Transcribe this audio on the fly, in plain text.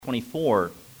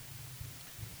24.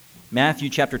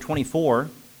 Matthew chapter 24.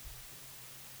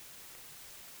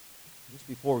 Just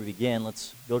before we begin,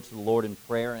 let's go to the Lord in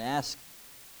prayer and ask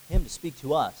Him to speak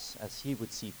to us as He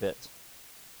would see fit.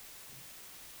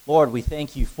 Lord, we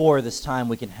thank You for this time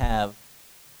we can have.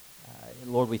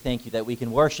 Lord, we thank You that we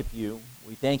can worship You.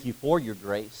 We thank You for Your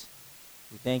grace.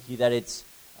 We thank You that it's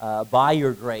by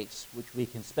Your grace which we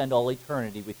can spend all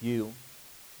eternity with You.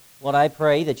 Lord, I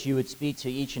pray that You would speak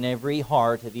to each and every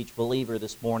heart of each believer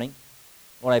this morning.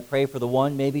 Lord, I pray for the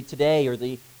one maybe today or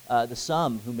the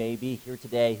some who may be here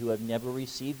today who have never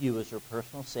received You as their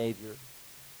personal Savior.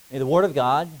 May the Word of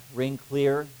God ring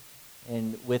clear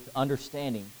and with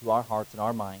understanding to our hearts and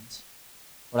our minds.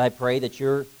 Lord, I pray that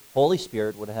Your Holy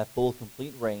Spirit would have full,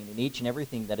 complete reign in each and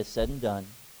everything that is said and done.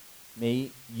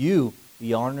 May You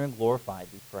be honored and glorified,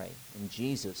 we pray. In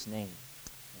Jesus' name,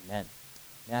 amen.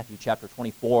 Matthew chapter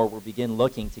 24, we'll begin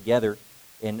looking together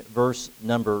in verse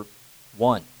number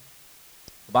 1.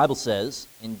 The Bible says,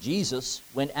 "And Jesus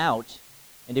went out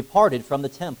and departed from the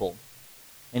temple,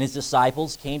 and His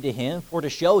disciples came to Him for to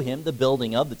show Him the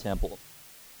building of the temple.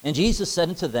 And Jesus said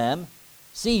unto them,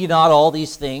 See ye not all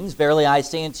these things? Verily I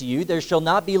say unto you, there shall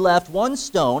not be left one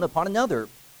stone upon another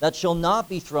that shall not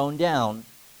be thrown down.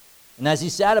 And as He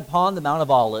sat upon the Mount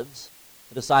of Olives,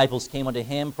 the disciples came unto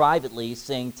Him privately,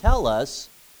 saying, Tell us,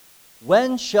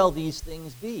 when shall these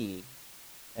things be?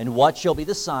 And what shall be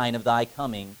the sign of Thy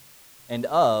coming and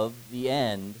of the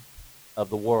end of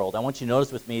the world?" I want you to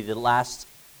notice with me the last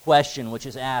question which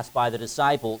is asked by the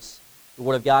disciples. The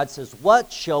Word of God says,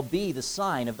 "What shall be the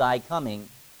sign of Thy coming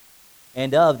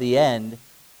and of the end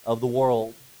of the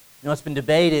world?" You know, it's been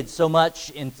debated so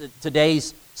much in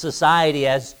today's society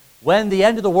as when the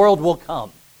end of the world will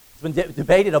come. It's been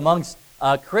debated amongst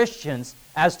Christians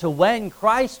as to when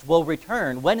Christ will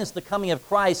return. When is the coming of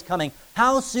Christ coming?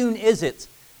 How soon is it?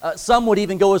 Some would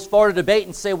even go as far to debate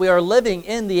and say we are living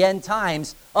in the end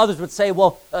times. Others would say,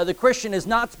 well, the Christian is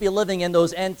not to be living in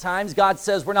those end times. God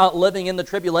says we're not living in the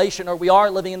tribulation, or we are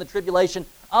living in the tribulation.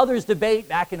 Others debate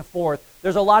back and forth.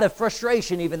 There's a lot of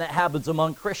frustration even that happens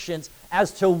among Christians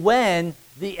as to when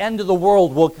the end of the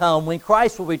world will come, when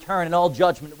Christ will return and all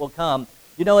judgment will come.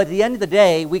 You know, at the end of the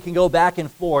day, we can go back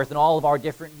and forth in all of our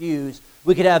different views.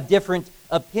 We could have different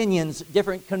opinions,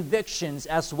 different convictions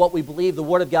as to what we believe the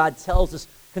Word of God tells us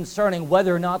concerning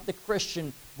whether or not the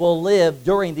Christian will live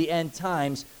during the end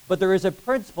times. But there is a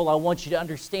principle I want you to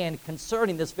understand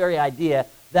concerning this very idea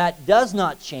that does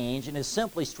not change and is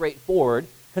simply straightforward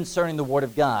concerning the Word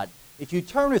of God. If you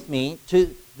turn with me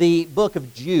to the book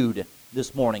of Jude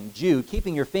this morning, Jude,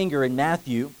 keeping your finger in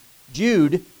Matthew,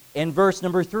 Jude in verse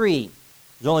number 3.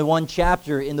 There's only one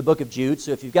chapter in the book of Jude,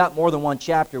 so if you've got more than one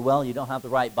chapter, well, you don't have the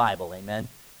right Bible, amen?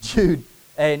 Jude,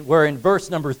 and we're in verse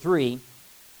number 3.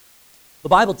 The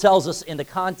Bible tells us in the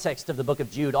context of the book of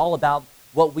Jude all about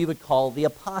what we would call the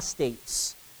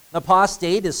apostates. An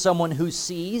apostate is someone who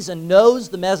sees and knows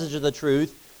the message of the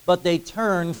truth, but they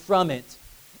turn from it.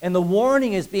 And the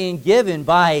warning is being given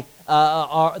by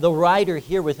the writer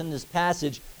here within this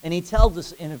passage, and he tells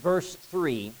us in verse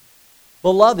 3,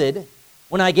 "Beloved,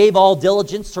 when I gave all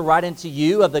diligence to write unto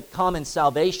you of the common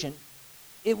salvation,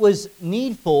 it was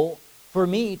needful for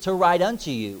me to write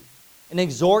unto you and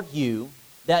exhort you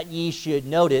that ye should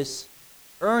notice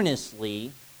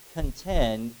earnestly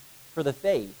contend for the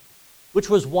faith, which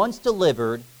was once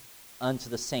delivered unto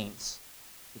the saints."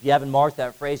 If you haven't marked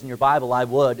that phrase in your Bible, I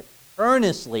would.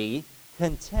 Earnestly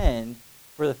contend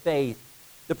for the faith.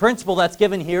 The principle that's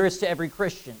given here is to every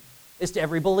Christian, is to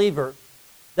every believer.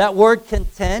 That word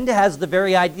contend has the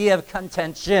very idea of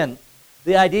contention.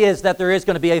 The idea is that there is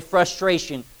going to be a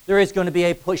frustration. There is going to be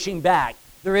a pushing back.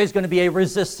 There is going to be a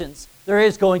resistance. There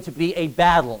is going to be a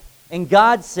battle. And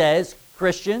God says,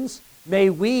 Christians, may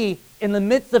we, in the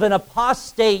midst of an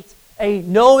apostate,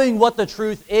 knowing what the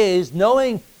truth is,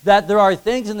 knowing that there are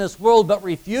things in this world, but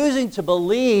refusing to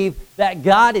believe that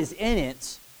God is in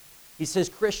it, He says,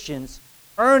 Christians,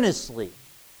 earnestly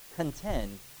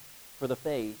contend for the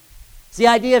faith. It's the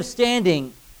idea of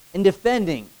standing and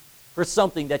defending for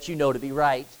something that you know to be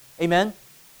right. Amen?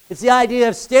 It's the idea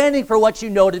of standing for what you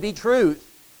know to be truth.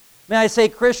 May I say,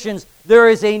 Christians, there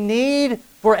is a need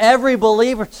for every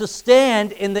believer to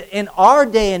stand in our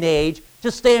day and age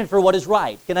to stand for what is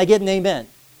right. Can I get an amen?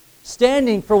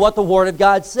 Standing for what the Word of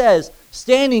God says,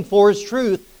 standing for His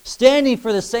truth, standing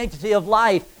for the sanctity of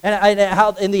life and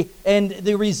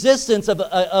the resistance of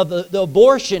the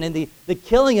abortion and the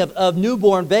killing of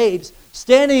newborn babes,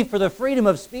 standing for the freedom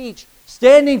of speech,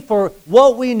 standing for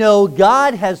what we know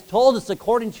God has told us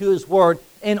according to His Word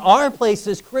in our place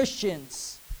as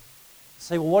Christians.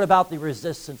 Say, well, what about the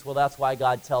resistance? Well, that's why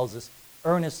God tells us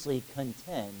earnestly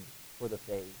contend for the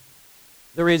faith.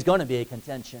 There is going to be a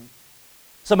contention.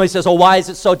 Somebody says, oh, why is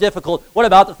it so difficult? What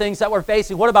about the things that we're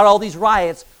facing? What about all these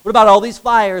riots? What about all these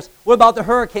fires? What about the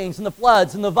hurricanes and the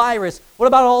floods and the virus? What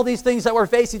about all these things that we're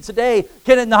facing today?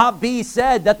 Can it not be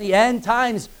said that the end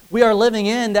times we are living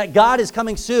in, that God is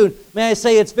coming soon? May I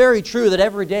say it's very true that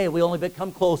every day we only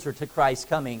become closer to Christ's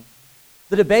coming.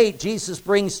 The debate Jesus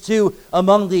brings to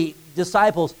among the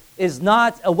disciples is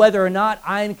not whether or not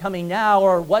I am coming now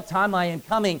or what time I am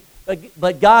coming,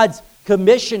 but God's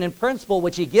commission and principle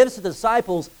which he gives to the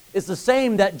disciples is the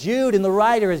same that Jude and the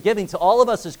writer is giving to all of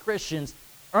us as Christians.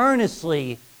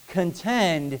 Earnestly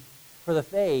contend for the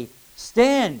faith.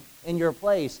 Stand in your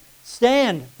place.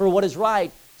 Stand for what is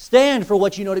right. Stand for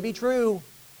what you know to be true.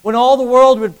 When all the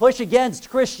world would push against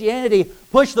Christianity,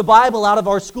 push the Bible out of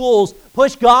our schools,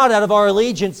 push God out of our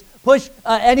allegiance, push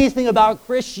anything about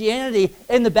Christianity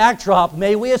in the backdrop,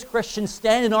 may we as Christians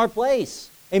stand in our place.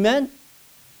 Amen?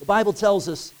 The Bible tells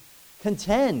us,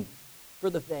 contend for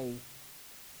the faith.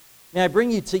 May I bring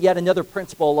you to yet another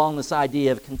principle along this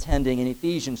idea of contending. In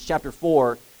Ephesians chapter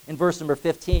 4, in verse number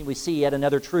 15, we see yet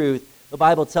another truth. The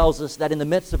Bible tells us that in the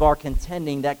midst of our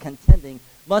contending, that contending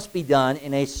must be done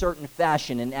in a certain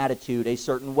fashion and attitude, a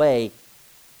certain way.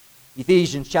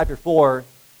 Ephesians chapter 4,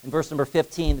 in verse number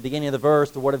 15, the beginning of the verse,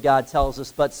 the Word of God tells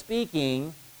us, but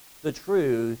speaking the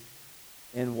truth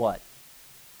in what?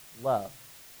 Love.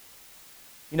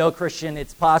 You know, Christian,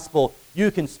 it's possible you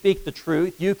can speak the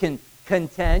truth, you can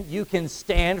contend, you can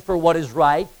stand for what is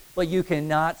right, but you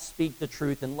cannot speak the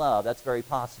truth in love. That's very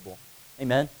possible.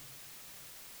 Amen?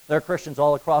 There are Christians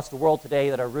all across the world today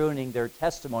that are ruining their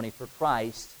testimony for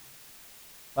Christ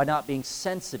by not being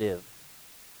sensitive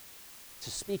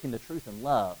to speaking the truth in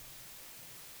love.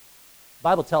 The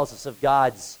Bible tells us of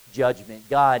God's judgment.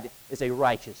 God is a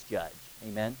righteous judge.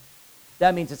 Amen?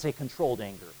 That means it's a controlled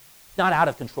anger, not out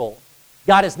of control.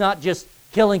 God is not just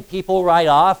killing people right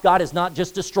off. God is not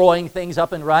just destroying things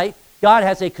up and right. God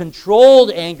has a controlled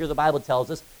anger, the Bible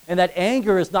tells us, and that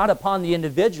anger is not upon the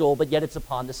individual, but yet it's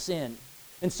upon the sin.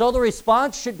 And so the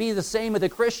response should be the same with the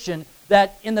Christian,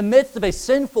 that in the midst of a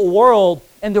sinful world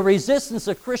and the resistance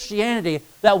of Christianity,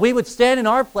 that we would stand in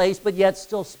our place, but yet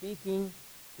still speaking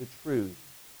the truth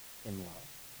in love.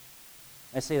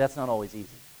 I say that's not always easy.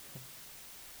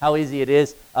 How easy it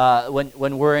is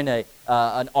when we're in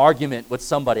an argument with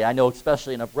somebody. I know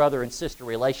especially in a brother and sister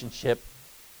relationship,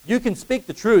 you can speak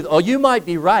the truth. Oh, you might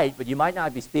be right, but you might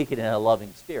not be speaking in a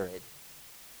loving spirit.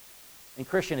 And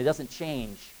Christian, it doesn't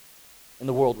change in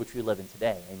the world which we live in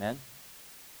today. Amen?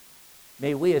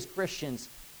 May we as Christians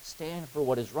stand for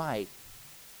what is right,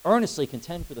 earnestly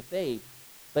contend for the faith,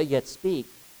 but yet speak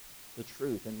the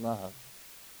truth in love.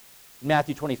 In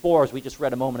Matthew 24, as we just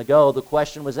read a moment ago, the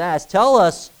question was asked, tell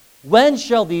us, when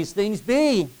shall these things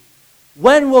be?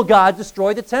 When will God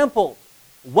destroy the temple?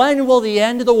 When will the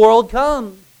end of the world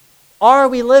come? Are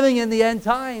we living in the end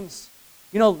times?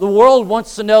 You know, the world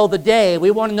wants to know the day.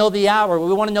 We want to know the hour.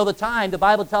 We want to know the time. The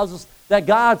Bible tells us that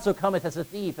God so cometh as a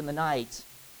thief in the night.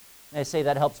 And I say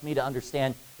that helps me to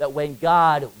understand that when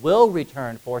God will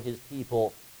return for his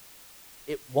people,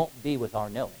 it won't be with our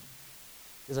knowing.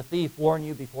 Does a thief warn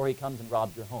you before he comes and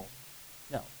robs your home?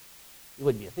 No, he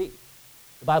wouldn't be a thief.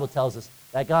 The Bible tells us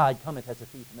that God cometh as a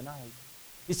thief in the night.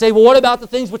 You say, well, what about the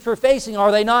things which we're facing?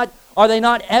 Are they not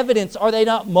evidence? Are they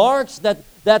not marks that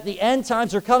the end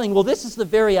times are coming? Well, this is the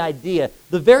very idea,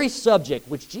 the very subject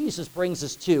which Jesus brings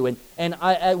us to. And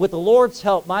I, with the Lord's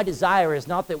help, my desire is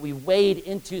not that we wade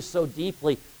into so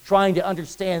deeply trying to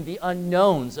understand the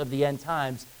unknowns of the end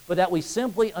times, but that we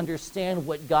simply understand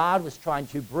what God was trying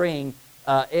to bring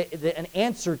an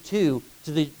answer to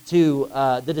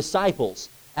the disciples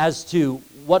as to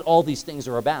what all these things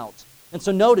are about. And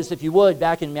so notice, if you would,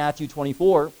 back in Matthew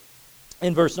 24,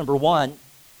 in verse number 1,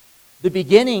 the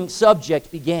beginning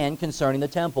subject began concerning the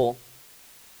temple.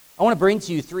 I want to bring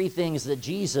to you three things that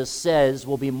Jesus says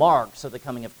will be marks of the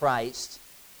coming of Christ.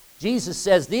 Jesus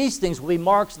says these things will be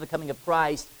marks of the coming of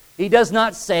Christ. He does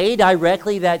not say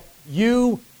directly that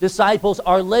you disciples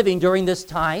are living during this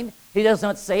time. He does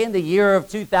not say in the year of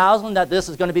 2000 that this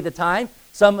is going to be the time.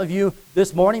 Some of you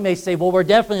this morning may say, well, we're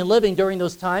definitely living during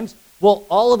those times. Well,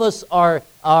 all of us are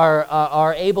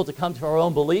able to come to our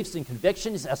own beliefs and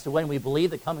convictions as to when we believe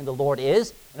the coming of the Lord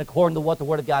is, and according to what the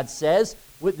Word of God says.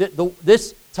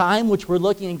 This time which we're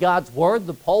looking in God's Word,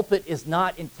 the pulpit is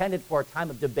not intended for a time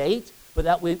of debate, but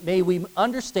that may we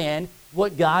understand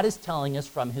what God is telling us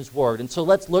from His Word. And so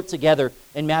let's look together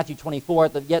in Matthew 24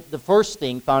 at the first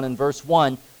thing found in verse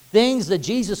 1. Things that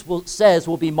Jesus says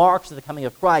will be marks of the coming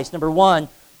of Christ. Number one,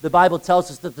 the Bible tells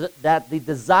us that the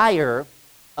desire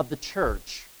of the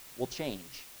church will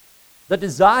change. The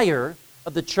desire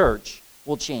of the church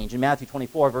will change. In Matthew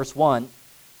 24, verse 1,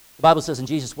 the Bible says, and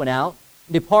Jesus went out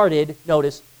and departed,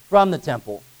 notice, from the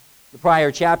temple. The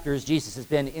prior chapters, Jesus has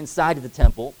been inside of the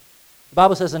temple. The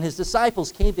Bible says, and his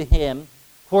disciples came to him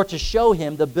for to show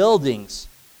him the buildings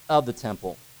of the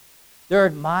temple. They're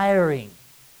admiring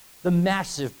the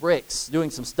massive bricks,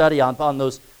 doing some study on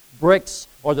those bricks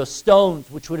or the stones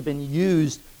which would have been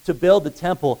used to build the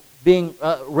temple, being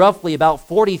roughly about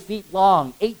 40 feet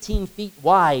long, 18 feet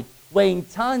wide, weighing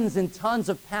tons and tons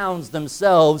of pounds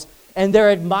themselves. And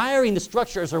they're admiring the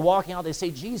structure as they're walking out. They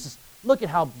say, Jesus, look at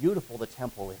how beautiful the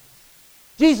temple is.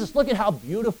 Jesus, look at how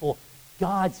beautiful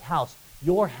God's house,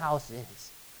 your house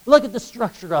is. Look at the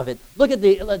structure of it. Look at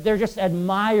they're just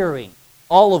admiring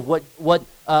all of what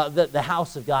the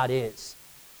house of God is.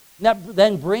 And that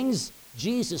then brings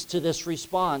Jesus to this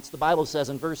response. The Bible says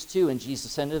in verse 2, and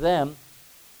Jesus said to them,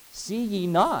 see ye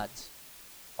not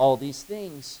all these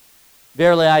things?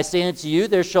 Verily I say unto you,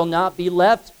 there shall not be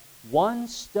left one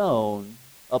stone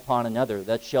upon another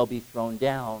that shall be thrown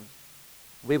down.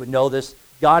 We would know this.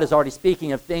 God is already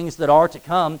speaking of things that are to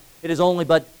come. It is only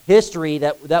but history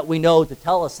that we know to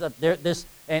tell us that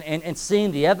and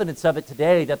seeing the evidence of it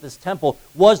today, that this temple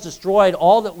was destroyed.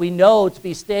 All that we know to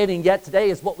be standing yet today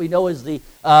is what we know as the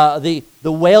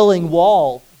Wailing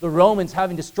Wall, the Romans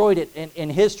having destroyed it in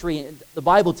history. The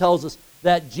Bible tells us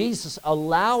that Jesus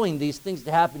allowing these things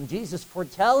to happen, Jesus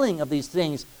foretelling of these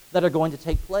things that are going to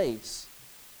take place.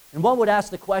 And one would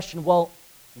ask the question, well,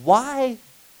 why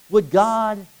would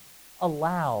God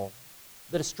allow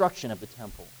the destruction of the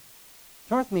temple?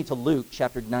 Turn with me to Luke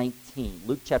chapter 19.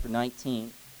 Luke chapter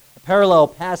 19, a parallel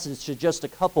passage to just a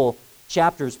couple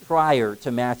chapters prior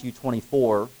to Matthew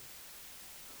 24.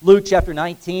 Luke chapter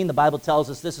 19, the Bible tells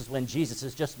us this is when Jesus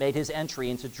has just made his entry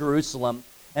into Jerusalem,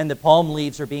 and the palm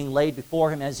leaves are being laid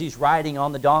before him as he's riding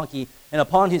on the donkey. And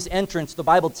upon his entrance, the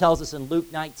Bible tells us in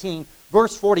Luke 19,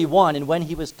 verse 41, and when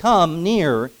he was come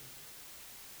near,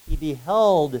 he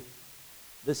beheld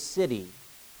the city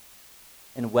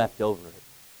and wept over it.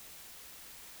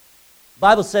 The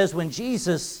Bible says when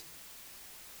Jesus,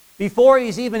 before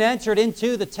he's even entered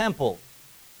into the temple,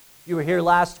 you were here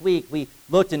last week, we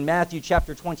looked in Matthew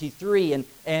chapter 23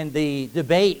 and the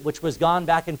debate which was gone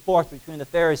back and forth between the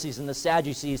Pharisees and the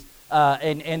Sadducees,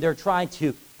 and they're trying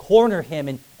to corner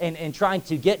him and trying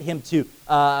to get him to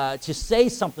say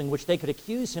something which they could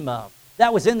accuse him of.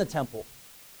 That was in the temple.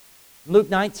 In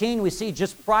Luke 19, we see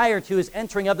just prior to his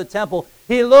entering of the temple,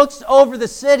 he looks over the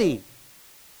city.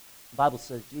 The Bible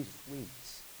says Jesus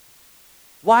weeps.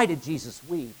 Why did Jesus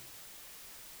weep?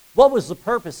 What was the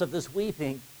purpose of this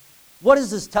weeping? What does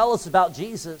this tell us about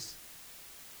Jesus?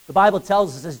 The Bible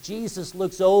tells us as Jesus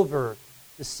looks over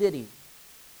the city,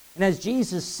 and as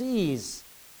Jesus sees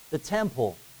the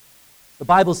temple, the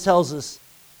Bible tells us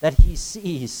that he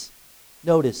sees,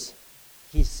 notice,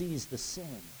 he sees the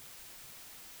sin.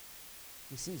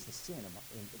 He sees the sin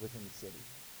within the city.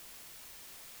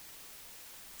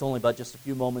 It's only but just a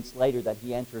few moments later that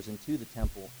he enters into the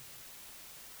temple.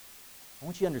 I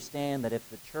want you to understand that if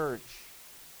the church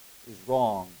is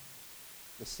wrong,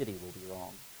 the city will be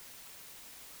wrong.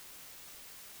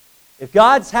 If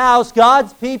God's house,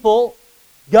 God's people,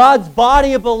 God's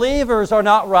body of believers are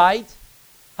not right,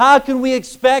 how can we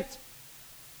expect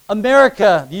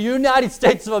America, the United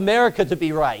States of America, to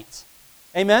be right?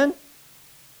 Amen?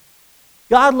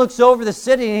 God looks over the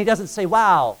city and he doesn't say,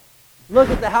 wow, look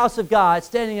at the house of God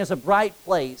standing as a bright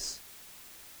place.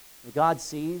 What God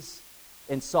sees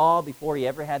and saw before he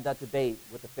ever had that debate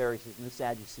with the Pharisees and the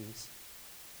Sadducees,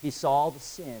 he saw the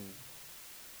sin.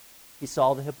 He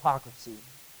saw the hypocrisy.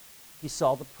 He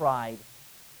saw the pride.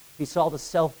 He saw the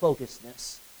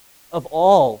self-focusedness of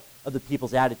all of the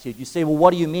people's attitude. You say, well,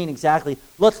 what do you mean exactly?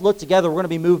 Let's look together. We're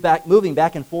going to be moving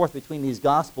back and forth between these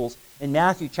Gospels. In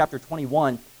Matthew chapter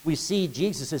 21, we see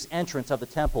Jesus' entrance of the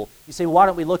temple. You say, well, why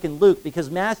don't we look in Luke?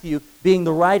 Because Matthew, being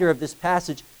the writer of this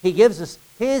passage, he gives us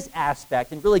his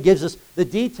aspect and really gives us the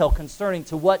detail concerning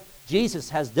to what Jesus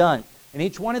has done. In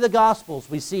each one of the Gospels,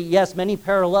 we see, yes, many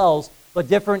parallels, but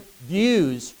different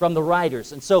views from the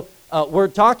writers. And so we're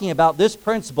talking about this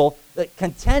principle, that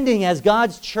contending as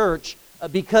God's church,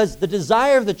 because the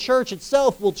desire of the church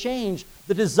itself will change.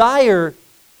 The desire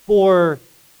for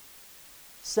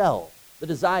self, the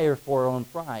desire for our own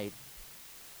pride.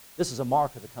 This is a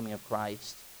mark of the coming of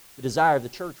Christ. The desire of the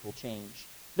church will change.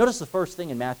 Notice the first thing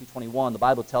in Matthew 21, the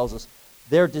Bible tells us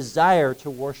their desire to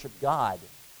worship God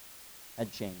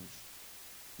had changed.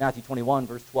 Matthew 21,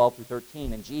 verse 12 through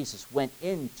 13, and Jesus went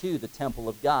into the temple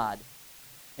of God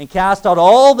and cast out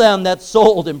all them that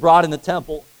sold and brought in the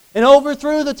temple, and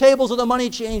overthrew the tables of the money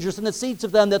changers and the seats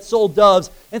of them that sold doves,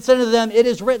 and said unto them, It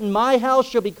is written, My house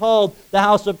shall be called the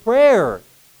house of prayer,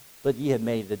 but ye have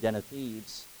made it a den of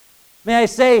thieves. May I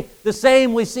say the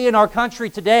same we see in our country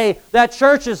today, that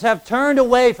churches have turned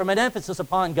away from an emphasis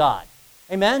upon God.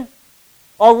 Amen?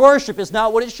 Our worship is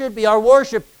not what it should be. Our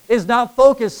worship is not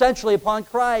focused centrally upon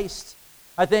Christ.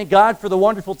 I thank God for the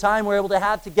wonderful time we're able to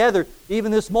have together,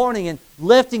 even this morning, and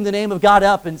lifting the name of God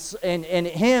up in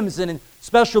hymns and in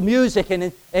special music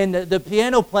and the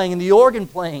piano playing and the organ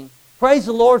playing. Praise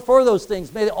the Lord for those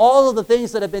things. May all of the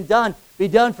things that have been done be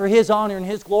done for His honor and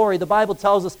His glory. The Bible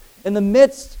tells us in the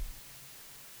midst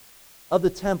of the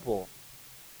temple,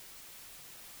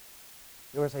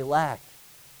 there was a lack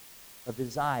of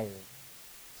desire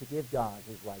to give God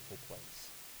His rightful place.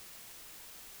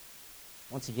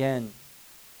 Once again,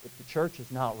 if the church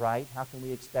is not right, how can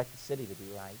we expect the city to be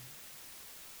right?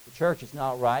 If the church is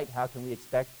not right, how can we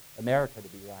expect America to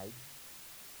be right?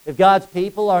 If God's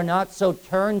people are not so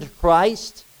turned to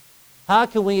Christ, how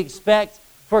can we expect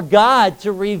for God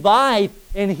to revive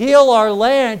and heal our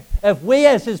land if we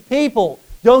as His people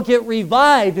don't get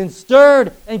revived and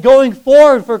stirred and going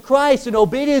forward for Christ in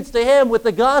obedience to Him with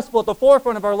the gospel at the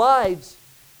forefront of our lives?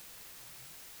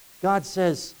 God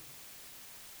says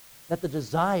that the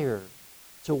desire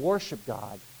to worship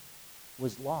God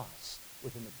was lost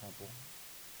within the temple.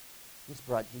 This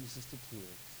brought Jesus to tears.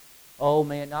 Oh,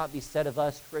 may it not be said of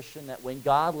us, Christian, that when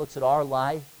God looks at our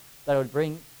life, that it would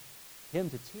bring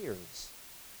Him to tears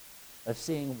of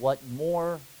seeing what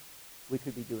more we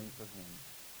could be doing for Him.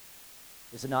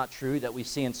 Is it not true that we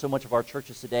see in so much of our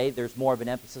churches today, there's more of an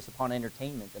emphasis upon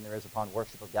entertainment than there is upon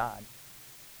worship of God?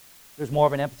 There's more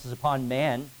of an emphasis upon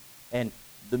man and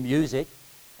the music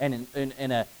and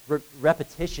a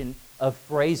repetition of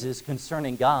phrases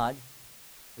concerning God,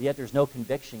 but yet there's no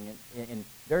conviction and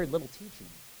very little teaching.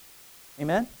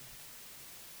 Amen?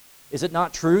 Is it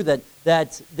not true that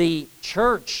the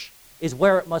church is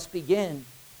where it must begin?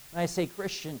 And I say,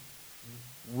 Christian,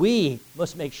 we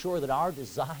must make sure that our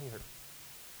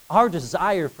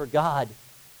desire for God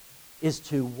is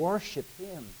to worship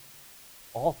Him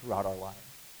all throughout our life.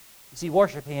 You see,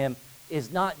 worship Him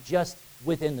is not just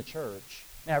within the church.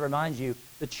 May I remind you,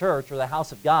 the church or the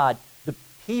house of God, the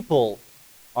people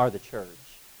are the church.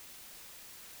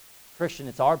 Christian,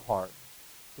 it's our part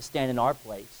to stand in our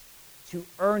place, to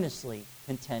earnestly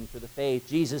contend for the faith.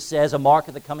 Jesus says a mark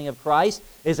of the coming of Christ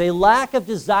is a lack of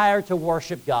desire to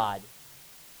worship God.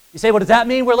 You say, well, does that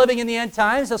mean we're living in the end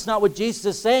times? That's not what Jesus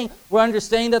is saying. We're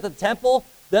understanding that the temple,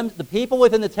 the people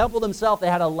within the temple themselves, they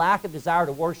had a lack of desire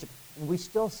to worship. And we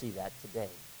still see that today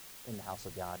in the house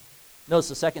of God. Notice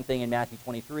the second thing in Matthew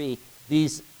 23,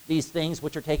 these things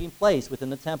which are taking place within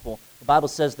the temple. The Bible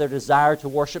says their desire to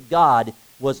worship God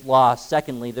was lost.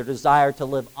 Secondly, their desire to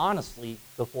live honestly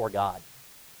before God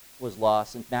was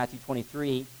lost. In Matthew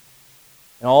 23,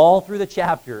 and all through the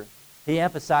chapter, he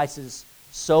emphasizes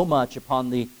so much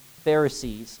upon the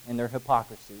Pharisees and their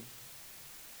hypocrisy.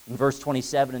 In verse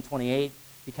 27 and 28,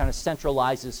 he kind of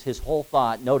centralizes his whole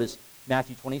thought. Notice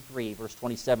Matthew 23, verse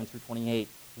 27 through 28.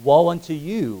 Woe unto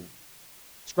you,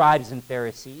 scribes and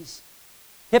Pharisees,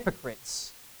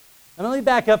 hypocrites. Now let me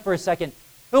back up for a second.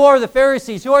 Who are the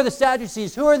Pharisees? Who are the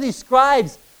Sadducees? Who are these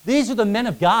scribes? These are the men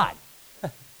of God.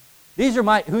 These are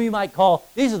who you might call,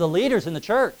 these are the leaders in the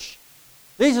church.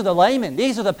 These are the laymen.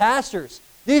 These are the pastors.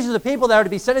 These are the people that are to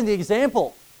be setting the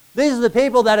example. These are the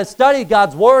people that have studied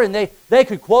God's Word, and they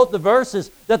could quote the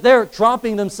verses that they're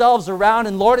tromping themselves around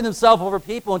and lording themselves over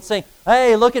people and saying,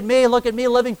 hey, look at me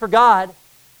living for God.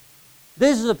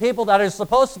 These are the people that are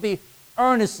supposed to be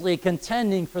earnestly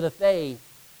contending for the faith.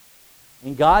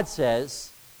 And God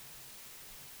says,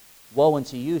 woe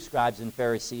unto you, scribes and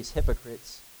Pharisees,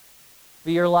 hypocrites, for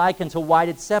you're like unto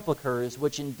whited sepulchres,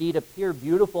 which indeed appear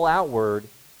beautiful outward,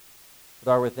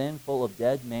 but are within full of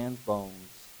dead man's bones,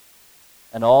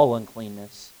 and all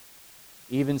uncleanness.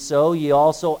 Even so, ye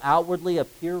also outwardly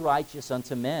appear righteous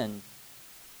unto men,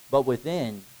 but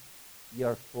within ye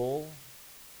are full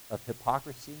of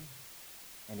hypocrisy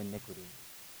and iniquity.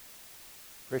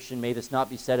 Christian, may this not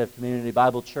be said of Community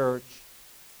Bible Church,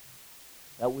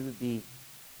 that we would be,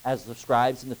 as the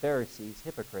scribes and the Pharisees,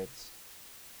 hypocrites.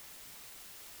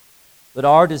 That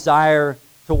our desire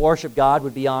to worship God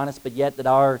would be honest, but yet that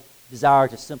our desire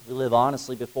to simply live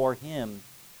honestly before Him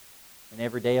in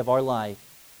every day of our life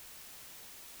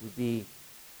would be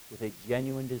with a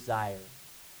genuine desire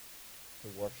to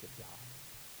worship God.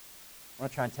 What I'm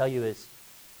trying to tell you is,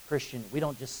 Christian, we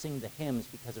don't just sing the hymns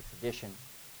because of tradition.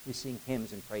 We sing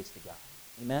hymns in praise to God.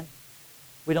 Amen?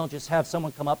 We don't just have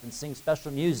someone come up and sing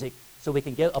special music so we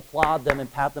can applaud them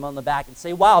and pat them on the back and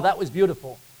say, wow, that was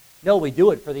beautiful. No, we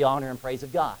do it for the honor and praise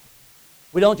of God.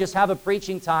 We don't just have a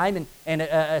preaching time and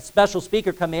a special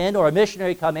speaker come in or a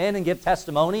missionary come in and give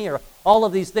testimony or all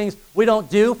of these things we don't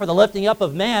do for the lifting up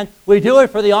of man. We do it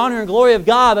for the honor and glory of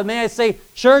God. But may I say,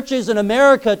 churches in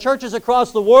America, churches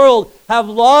across the world have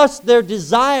lost their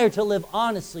desire to live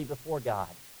honestly before God.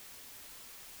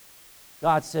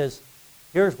 God says,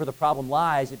 here's where the problem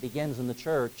lies. It begins in the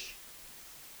church.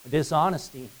 A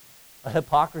dishonesty, a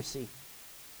hypocrisy.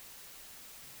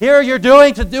 Here you're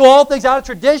doing to do all things out of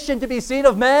tradition to be seen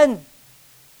of men.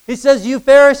 He says, you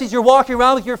Pharisees, you're walking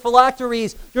around with your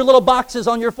phylacteries, your little boxes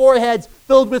on your foreheads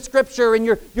filled with Scripture and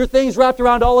your things wrapped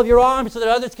around all of your arms so that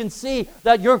others can see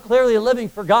that you're clearly living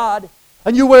for God.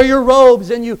 And you wear your robes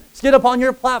and you sit up on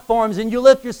your platforms and you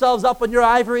lift yourselves up on your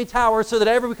ivory tower so that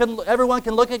everyone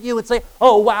can look at you and say,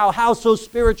 oh, wow, how so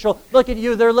spiritual. Look at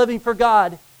you, they're living for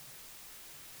God.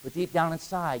 But deep down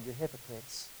inside, you're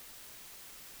hypocrites.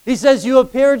 He says you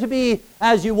appear to be,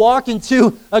 as you walk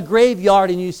into a graveyard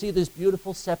and you see this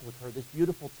beautiful sepulcher, this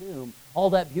beautiful tomb,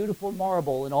 all that beautiful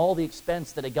marble and all the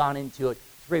expense that had gone into it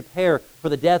to prepare for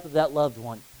the death of that loved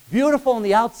one. Beautiful on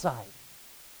the outside.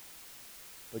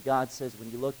 But God says when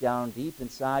you look down deep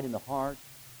inside in the heart,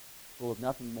 full of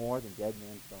nothing more than dead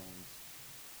man's bones.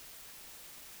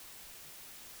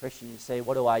 Christian, you say,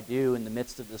 what do I do in the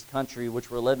midst of this country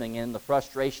which we're living in, the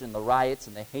frustration and the riots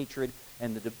and the hatred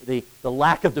and the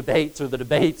lack of debates or the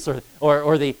debates or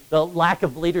the lack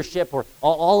of leadership or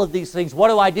all of these things? What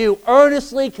do I do?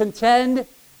 Earnestly contend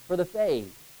for the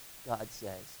faith, God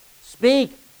says.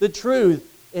 Speak the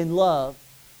truth in love.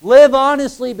 Live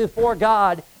honestly before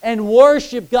God and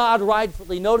worship God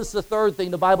rightfully. Notice the third thing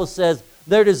the Bible says,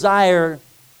 their desire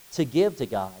to give to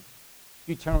God. If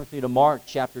you turn with me to Mark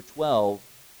chapter 12.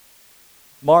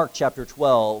 Mark chapter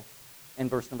 12 and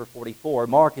verse number 44.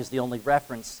 Mark is the only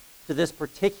reference to this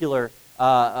particular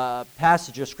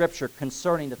passage of Scripture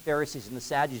concerning the Pharisees and the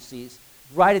Sadducees.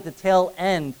 Right at the tail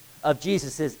end of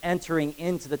Jesus' entering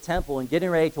into the temple and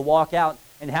getting ready to walk out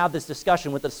and have this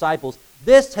discussion with the disciples.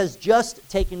 This has just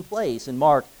taken place in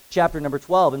Mark chapter number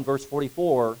 12 and verse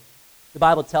 44. The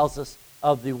Bible tells us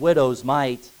of the widow's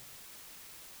mite.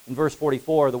 In verse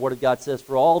 44, the Word of God says,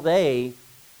 for all they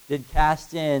did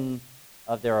cast in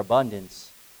of their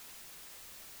abundance,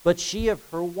 but she of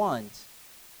her want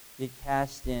did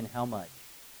cast in how much?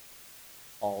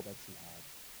 All that she had.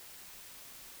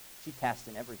 She cast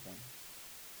in everything.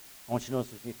 I want you to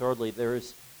notice with me thirdly, there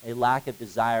is a lack of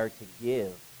desire to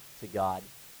give to God.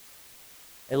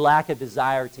 A lack of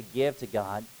desire to give to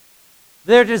God.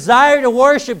 Their desire to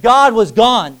worship God was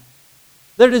gone.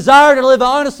 Their desire to live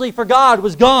honestly for God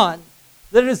was gone.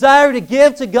 Their desire to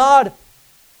give to God,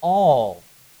 all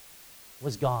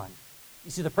was gone.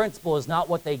 You see, the principle is not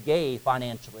what they gave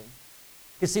financially.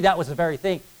 You see, that was the very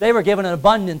thing. They were given an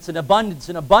abundance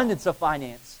of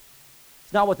finance.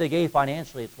 It's not what they gave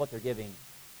financially, it's what they're giving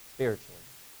spiritually.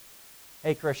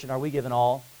 Hey, Christian, are we giving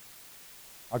all?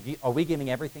 Are we giving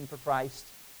everything for Christ?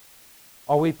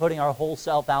 Are we putting our whole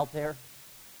self out there?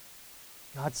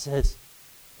 God says,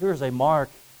 here's a mark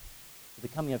for the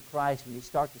coming of Christ when you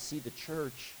start to see the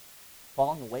church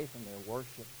falling away from their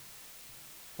worship,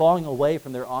 falling away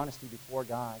from their honesty before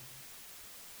God,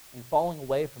 and falling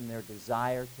away from their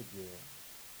desire to give.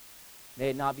 May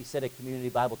it not be said at Community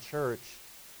Bible Church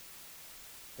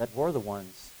that we're the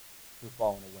ones who've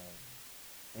fallen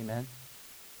away. Amen?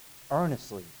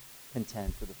 Earnestly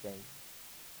contend for the faith.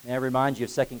 May I remind you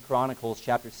of 2 Chronicles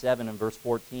chapter 7 and verse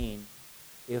 14.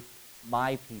 If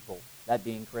my people, that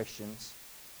being Christians,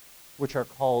 which are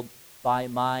called by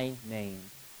my name,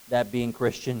 that being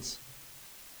Christians,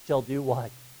 shall do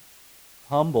what?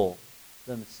 Humble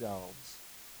themselves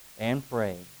and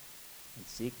pray and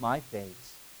seek my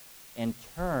face and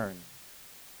turn,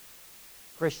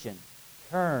 Christian,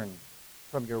 turn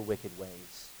from your wicked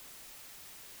ways.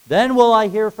 Then will I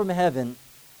hear from heaven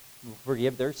and will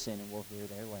forgive their sin and will heal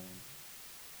their land.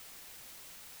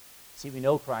 See, we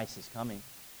know Christ is coming.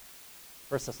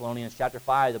 1 Thessalonians chapter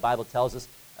 5, the Bible tells us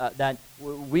that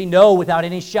we know without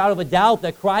any shadow of a doubt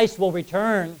that Christ will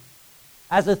return.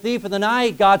 As a thief in the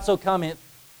night, God so cometh.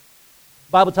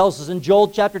 The Bible tells us in Joel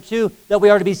chapter 2 that we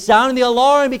are to be sounding the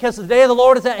alarm because the day of the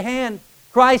Lord is at hand.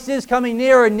 Christ is coming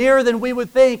nearer, nearer than we would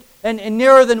think, and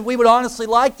nearer than we would honestly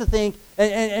like to think.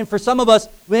 And for some of us,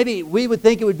 maybe we would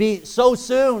think it would be so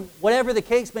soon. Whatever the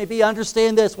case may be,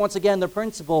 understand this, once again, the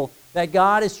principle that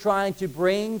God is trying to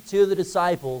bring to the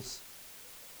disciples.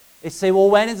 They say, well,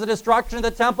 when is the destruction of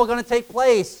the temple going to take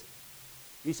place?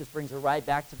 Jesus brings it right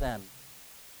back to them.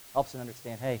 Helps them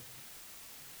understand, hey,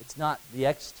 it's not the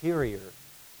exterior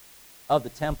of the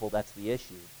temple that's the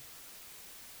issue.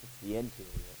 It's the interior.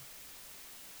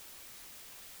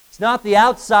 It's not the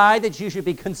outside that you should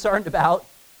be concerned about.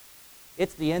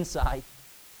 It's the inside.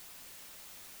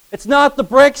 It's not the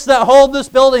bricks that hold this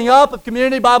building up of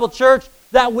Community Bible Church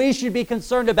that we should be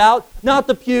concerned about. Not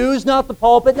the pews, not the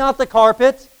pulpit, not the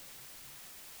carpet.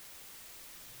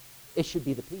 It should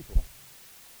be the people.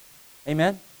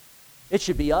 Amen? It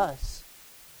should be us.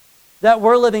 That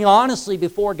we're living honestly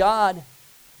before God.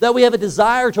 That we have a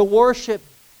desire to worship.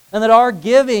 And that our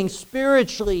giving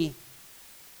spiritually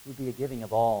would be a giving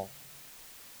of all.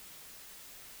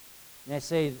 And I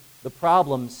say the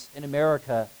problems in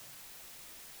America,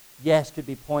 yes, could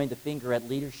be pointing the finger at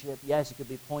leadership. Yes, it could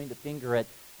be pointing the finger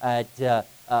at the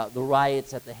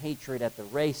riots, at the hatred, at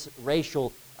the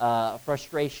racial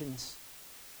frustrations.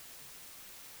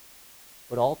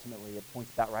 But ultimately, it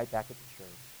points right back at the church.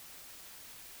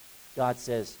 God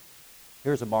says,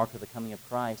 here's a mark of the coming of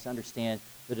Christ. Understand,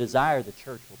 the desire of the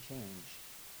church will change.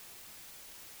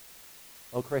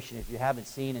 Oh, Christian, if you haven't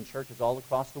seen in churches all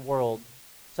across the world,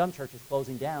 some churches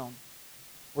closing down.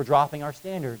 We're dropping our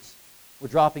standards. We're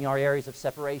dropping our areas of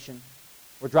separation.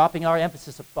 We're dropping our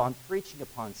emphasis upon preaching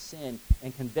upon sin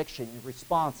and conviction and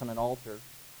response on an altar.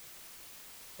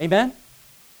 Amen?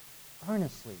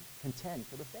 Earnestly contend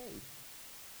for the faith.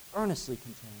 Earnestly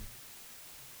contend.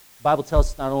 The Bible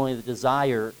tells us not only the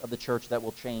desire of the church that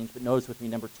will change, but notice with me,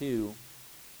 number 2,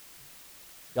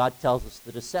 God tells us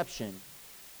the deception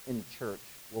in the church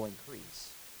will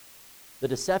increase. The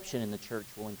deception in the church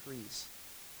will increase.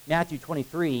 Matthew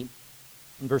 23,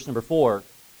 in verse number 4,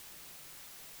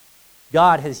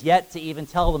 God has yet to even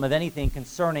tell them of anything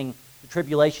concerning the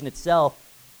tribulation itself.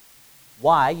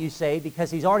 Why, you say?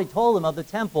 Because he's already told them of the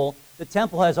temple. The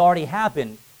temple has already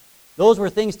happened. Those were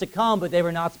things to come, but they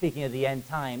were not speaking of the end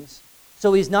times.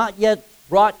 So he's not yet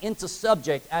brought into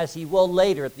subject, as he will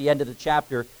later at the end of the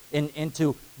chapter,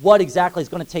 into what exactly is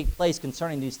going to take place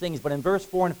concerning these things. But in verse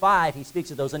 4 and 5, he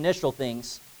speaks of those initial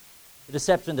things. The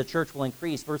deception of the church will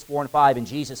increase. Verse 4 and 5, and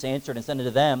Jesus answered and said unto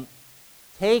them,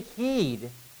 take heed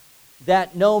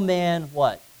that no man,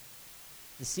 what?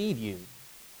 Deceive you.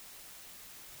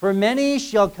 For many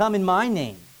shall come in my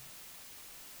name,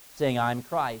 saying, I am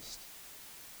Christ,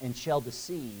 and shall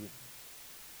deceive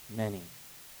many.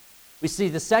 We see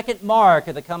the second mark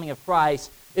of the coming of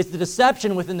Christ is the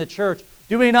deception within the church.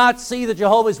 Do we not see the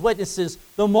Jehovah's Witnesses,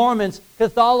 the Mormons,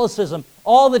 Catholicism,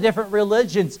 all the different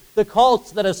religions, the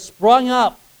cults that have sprung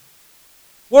up?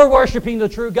 We're worshiping the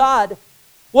true God.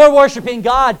 We're worshiping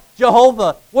God,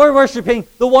 Jehovah. We're worshiping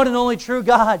the one and only true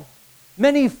God.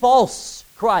 Many false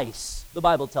Christs, the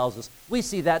Bible tells us. We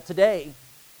see that today.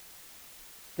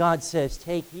 God says,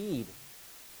 take heed,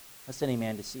 lest any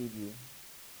man deceive you.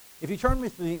 If you turn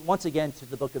with me once again to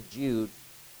the book of Jude,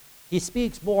 he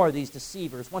speaks more of these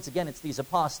deceivers. Once again, it's these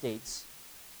apostates.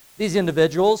 These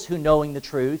individuals who knowing the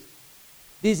truth,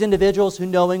 these individuals who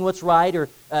knowing what's right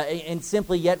and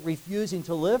simply yet refusing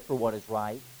to live for what is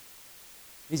right.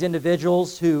 These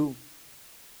individuals who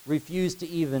refuse to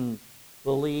even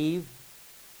believe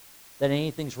that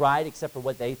anything's right except for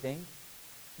what they think.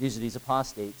 These are these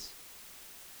apostates.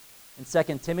 In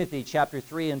 2 Timothy chapter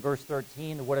 3 and verse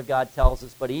 13, the Word of God tells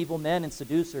us, but evil men and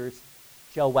seducers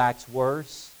shall wax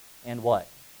worse and what?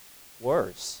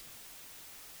 Worse.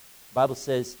 The Bible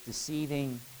says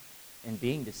deceiving and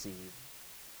being deceived.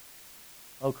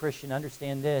 Oh, Christian,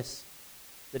 understand this.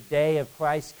 The day of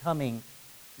Christ's coming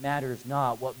matters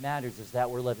not. What matters is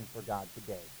that we're living for God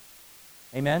today.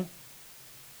 Amen?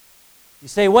 You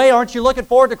say, wait, aren't you looking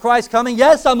forward to Christ's coming?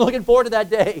 Yes, I'm looking forward to that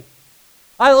day.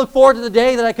 I look forward to the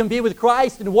day that I can be with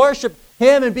Christ and worship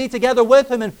Him and be together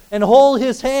with Him and hold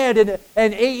His hand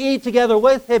and eat together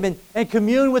with Him and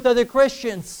commune with other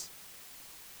Christians.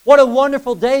 What a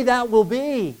wonderful day that will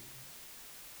be.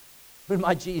 When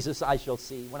my Jesus I shall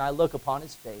see, when I look upon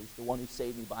His face, the one who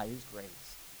saved me by His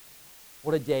grace.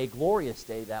 What a day, glorious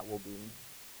day that will be.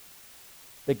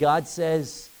 But God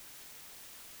says,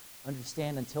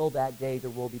 understand, until that day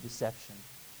there will be deception.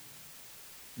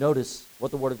 Notice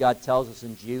what the Word of God tells us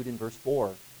in Jude in verse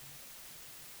 4.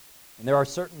 And there are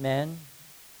certain men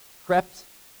crept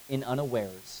in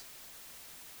unawares.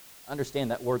 Understand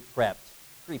that word crept,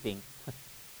 creeping.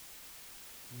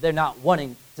 They're not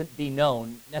wanting to be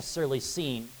known, necessarily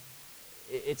seen.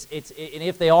 And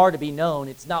if they are to be known,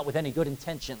 it's not with any good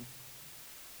intention.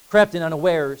 Crept in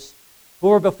unawares, who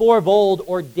were before of old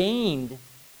ordained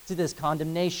to this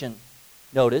condemnation.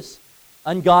 Notice,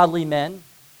 ungodly men,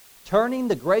 turning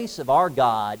the grace of our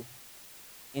God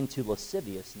into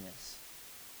lasciviousness,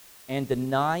 and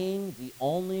denying the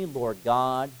only Lord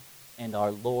God and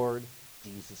our Lord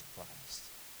Jesus Christ.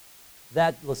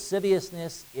 That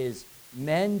lasciviousness is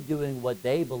men doing what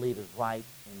they believe is right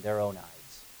in their own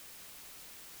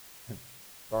eyes.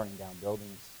 burning down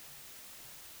buildings,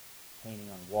 painting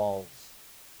on walls,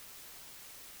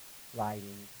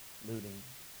 rioting, looting,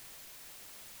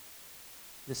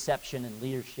 deception and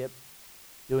leadership,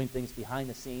 doing things behind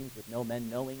the scenes with no men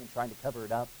knowing and trying to cover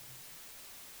it up.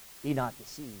 Be not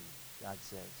deceived, God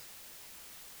says.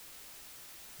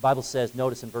 The Bible says,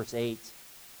 notice in verse 8,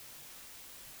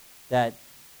 that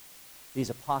these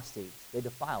apostates, they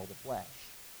defile the flesh.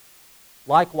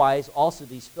 Likewise, also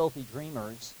these filthy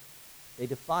dreamers, they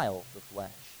defile the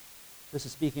flesh. This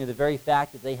is speaking of the very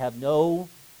fact that they have no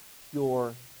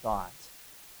pure thought.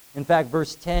 In fact,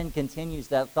 verse 10 continues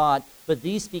that thought, but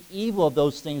these speak evil of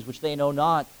those things which they know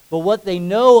not, but what they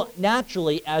know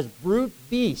naturally as brute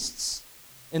beasts,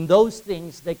 in those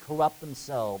things they corrupt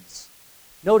themselves.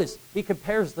 Notice, he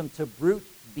compares them to brute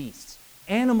beasts,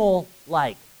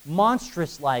 animal-like,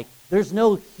 monstrous-like. There's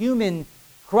no human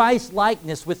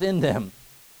Christ-likeness within them.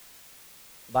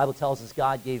 The Bible tells us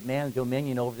God gave man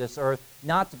dominion over this earth,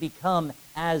 not to become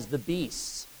as the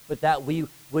beasts, but that we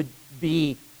would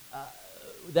be,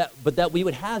 that we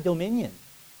would have dominion.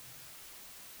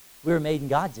 We were made in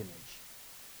God's image.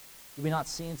 Do we not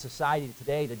see in society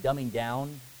today the dumbing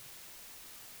down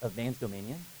of man's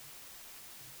dominion?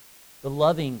 The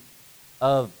loving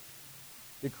of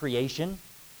the creation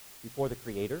before the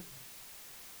Creator.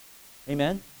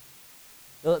 Amen?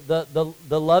 The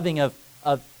loving of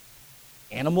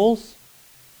animals,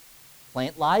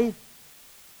 plant life,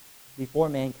 before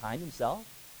mankind himself.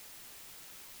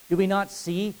 Do we not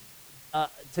see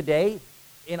today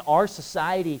in our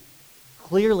society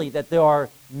clearly that there are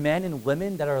men and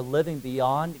women that are living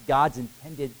beyond God's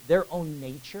intended, their own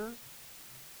nature?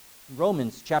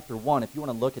 Romans chapter 1, if you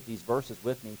want to look at these verses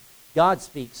with me, God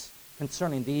speaks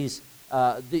concerning these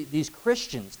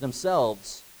Christians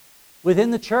themselves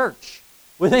within the church,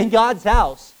 within God's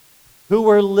house, who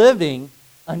were living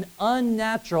an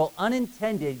unnatural,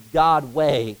 unintended God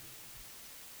way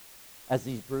as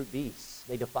these brute beasts.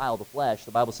 They defile the flesh.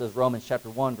 The Bible says, Romans chapter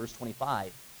 1, verse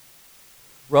 25.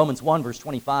 Romans 1, verse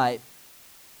 25.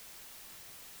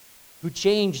 Who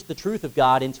changed the truth of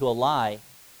God into a lie,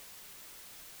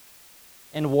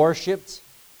 and worshipped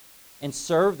and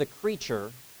served the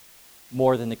creature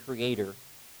more than the Creator,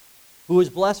 who is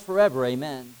blessed forever.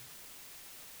 Amen.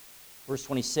 Verse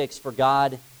 26, for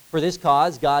this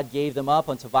cause God gave them up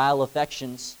unto vile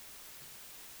affections,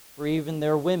 for even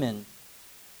their women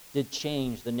did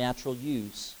change the natural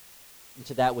use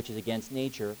into that which is against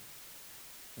nature.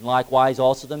 And likewise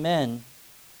also the men,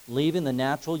 leaving the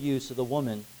natural use of the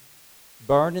woman,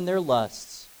 burned in their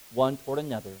lusts one toward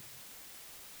another,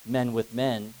 men with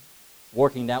men,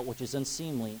 working that which is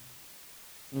unseemly,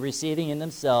 and receiving in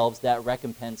themselves that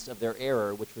recompense of their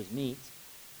error which was meet.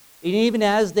 And even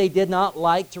as they did not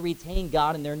like to retain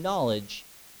God in their knowledge,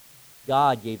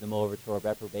 God gave them over to a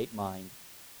reprobate mind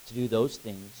to do those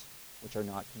things which are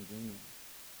not convenient.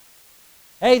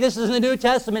 Hey, this is in the New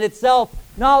Testament itself.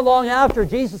 Not long after,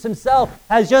 Jesus himself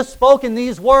has just spoken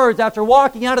these words after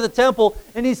walking out of the temple,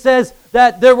 and he says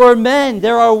that there are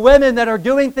women that are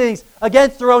doing things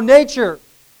against their own nature.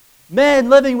 Men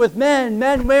living with men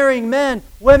marrying men,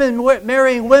 women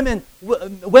marrying women,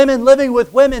 women living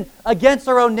with women against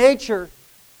their own nature.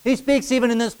 He speaks even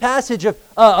in this passage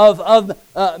of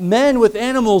men with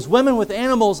animals, women with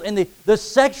animals, and the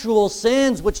sexual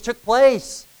sins which took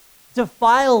place.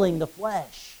 Defiling the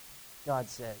flesh, God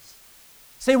says.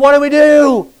 Say, what do we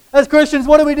do? As Christians,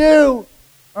 what do we do?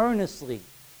 Earnestly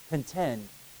contend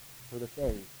for the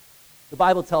faith. The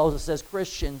Bible tells us as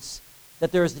Christians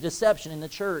that there is a deception in the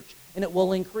church, and it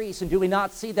will increase. And do we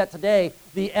not see that today?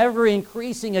 The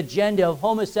ever-increasing agenda of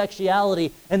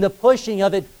homosexuality and the pushing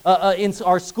of it in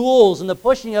our schools and the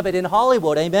pushing of it in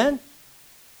Hollywood. Amen?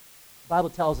 The Bible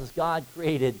tells us God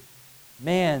created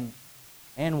man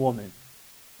and woman.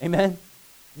 Amen?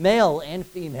 Male and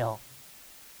female.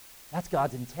 That's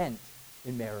God's intent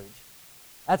in marriage.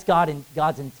 That's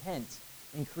God's intent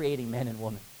in creating men and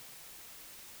women.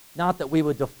 Not that we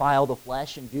would defile the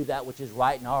flesh and do that which is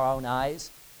right in our own eyes,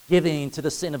 giving to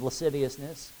the sin of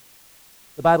lasciviousness.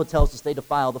 The Bible tells us they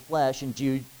defile the flesh. In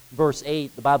Jude, verse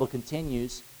 8, the Bible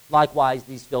continues, likewise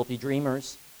these filthy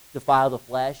dreamers defile the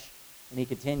flesh. And he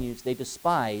continues, they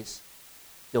despise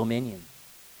dominion.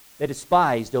 They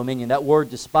despise dominion. That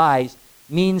word despise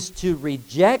means to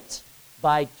reject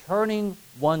by turning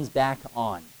one's back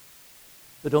on.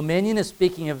 The dominion is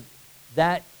speaking of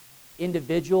that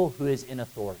individual who is in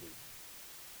authority.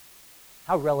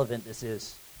 How relevant this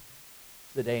is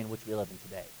to the day in which we live in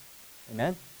today.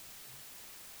 Amen?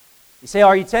 You say,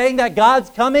 are you saying that God's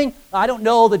coming? I don't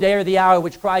know the day or the hour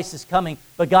which Christ is coming,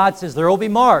 but God says there will be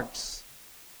marks.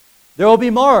 There will be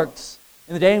marks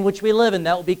in the day in which we live, and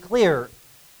that will be clear.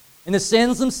 And the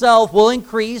sins themselves will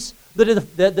increase, the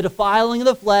defiling of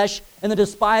the flesh and the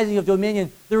despising of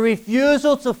dominion, the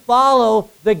refusal to follow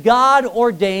the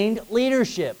God-ordained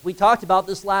leadership. We talked about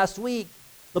this last week.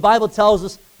 The Bible tells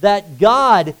us that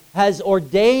God has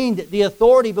ordained the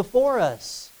authority before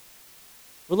us.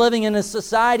 We're living in a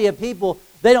society of people,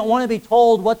 they don't want to be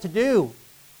told what to do.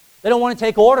 They don't want to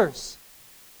take orders.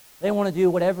 They want to do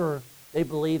whatever they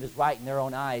believe is right in their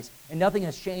own eyes. And nothing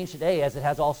has changed today, as it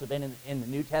has also been in the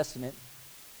New Testament.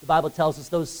 The Bible tells us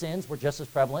those sins were just as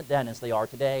prevalent then as they are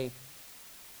today.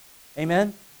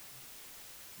 Amen?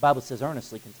 The Bible says,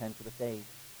 earnestly contend for the faith.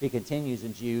 He continues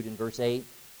in Jude in verse 8.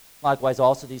 Likewise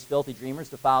also these filthy dreamers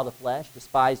defile the flesh,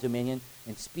 despise dominion,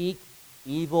 and speak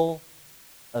evil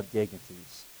of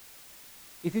dignities.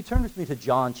 If you turn with me to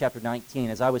John chapter 19,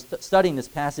 as I was studying this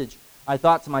passage, I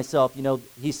thought to myself,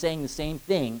 he's saying the same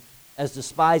thing as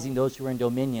despising those who are in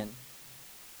dominion.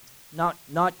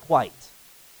 Not quite.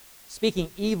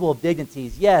 Speaking evil of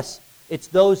dignities, yes, it's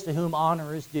those to whom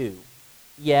honor is due.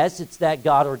 Yes, it's that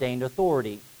God-ordained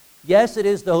authority. Yes, it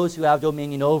is those who have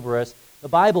dominion over us. The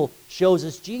Bible shows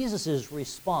us Jesus'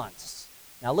 response.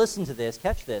 Now listen to this,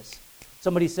 catch this.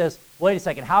 Somebody says, wait a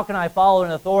second, how can I follow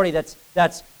an authority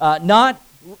that's not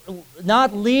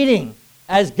leading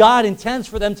as God intends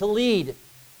for them to lead?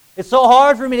 It's so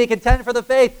hard for me to contend for the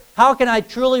faith. How can I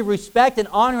truly respect and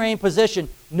honor a position?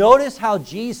 Notice how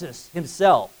Jesus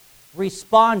himself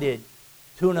responded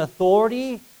to an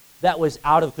authority that was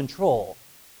out of control.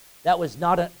 That was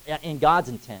not in God's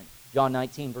intent. John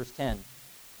 19, verse 10.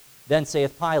 Then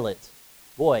saith Pilate,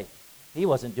 boy, he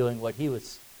wasn't doing what he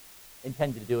was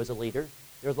intended to do as a leader.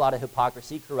 There was a lot of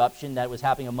hypocrisy, corruption that was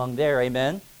happening among there,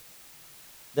 amen?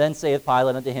 Then saith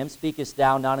Pilate unto him, speakest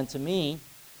thou not unto me?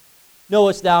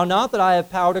 Knowest thou not that I have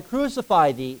power to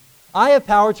crucify thee? I have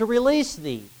power to release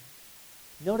thee.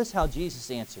 Notice how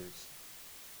Jesus answers.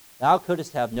 Thou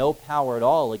couldst have no power at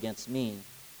all against me,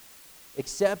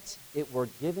 except it were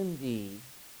given thee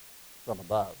from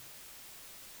above.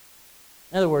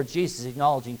 In other words, Jesus is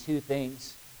acknowledging two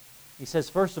things. He says,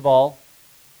 first of all,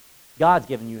 God's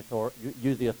given you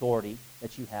the authority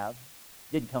that you have.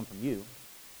 It didn't come from you.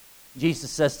 Jesus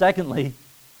says, secondly,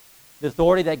 the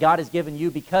authority that God has given you,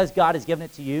 because God has given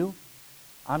it to you,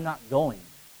 I'm not going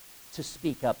to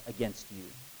speak up against you.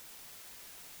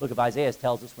 The book of Isaiah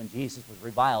tells us when Jesus was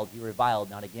reviled, he reviled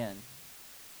not again.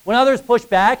 When others pushed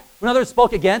back, when others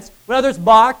spoke against, when others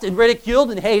mocked and ridiculed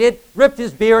and hated, ripped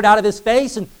his beard out of his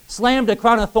face and slammed a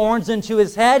crown of thorns into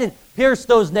his head and pierced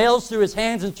those nails through his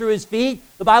hands and through his feet,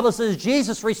 the Bible says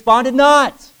Jesus responded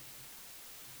not.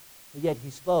 But yet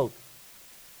he spoke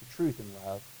the truth in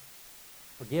love.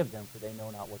 Forgive them, for they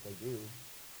know not what they do.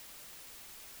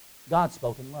 God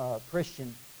spoke in love.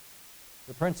 Christian,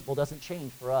 the principle doesn't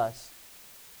change for us.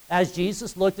 As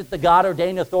Jesus looked at the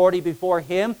God-ordained authority before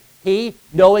him, he,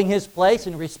 knowing his place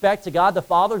in respect to God the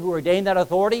Father who ordained that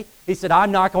authority, he said,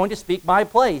 I'm not going to speak my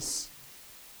place.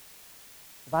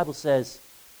 The Bible says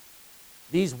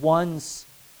this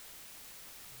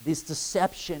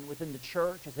deception within the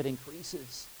church as it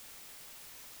increases,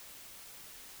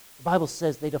 the Bible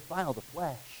says they defile the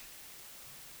flesh.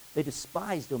 They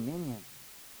despise dominion.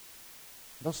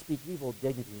 They'll speak evil of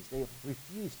dignities. They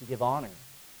refuse to give honor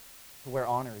to where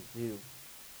honor is due.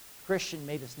 Christian,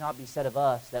 may this not be said of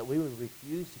us, that we would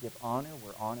refuse to give honor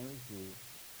where honor is due.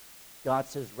 God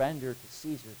says, render to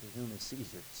Caesar to whom is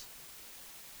Caesar's,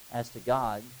 as to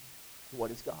God, to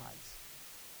what is God's.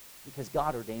 Because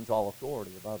God ordains all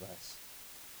authority above us.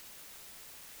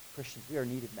 Christians, we are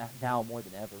needed now more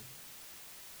than ever.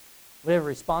 We have a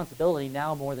responsibility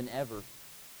now more than ever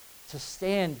to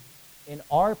stand in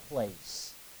our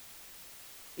place.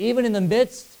 Even in the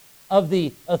midst of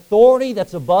the authority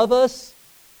that's above us,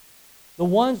 the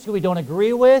ones who we don't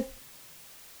agree with,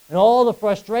 and all the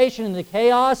frustration and the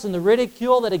chaos and the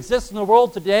ridicule that exists in the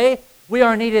world today, we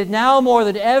are needed now more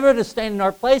than ever to stand in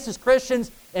our place as Christians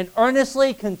and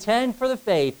earnestly contend for the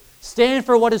faith. Stand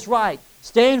for what is right.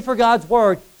 Stand for God's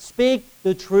word. Speak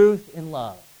the truth in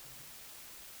love.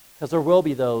 Because there will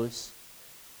be those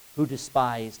who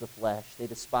despise the flesh. They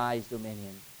despise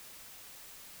dominion.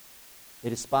 They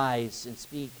despise and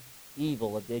speak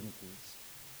evil of dignities.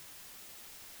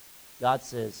 God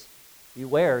says,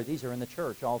 beware. These are in the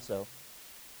church also.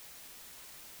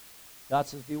 God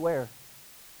says, beware.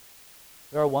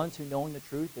 There are ones who, knowing the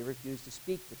truth, they refuse to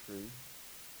speak the truth.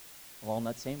 Along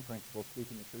that same principle,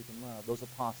 speaking the truth in love. Those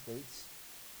apostates.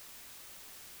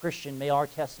 Christian, may our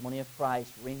testimony of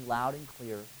Christ ring loud and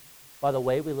clear by the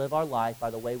way we live our life, by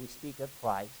the way we speak of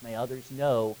Christ. May others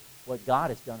know what God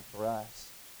has done for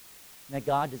us. And that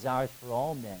God desires for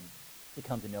all men to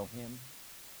come to know him.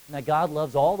 And that God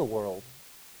loves all the world.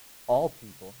 all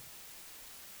people,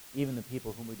 even the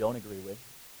people whom we don't agree with,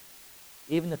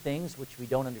 even the things which we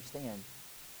don't understand,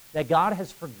 that God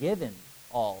has forgiven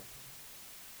all,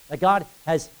 that God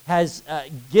has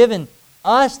given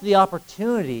us the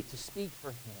opportunity to speak for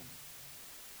Him.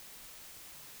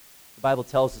 The Bible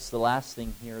tells us the last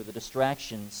thing here, the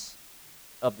distractions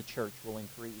of the church will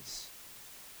increase.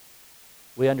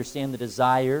 We understand the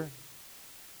desire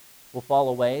will fall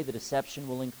away, the deception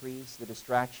will increase, the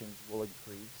distractions will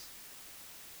increase.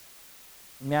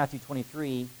 In Matthew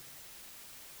 23,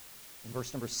 in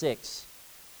verse number 6,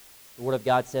 the Word of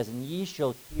God says, "And ye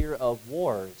shall hear of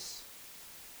wars,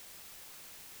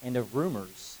 and of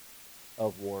rumors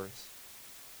of wars."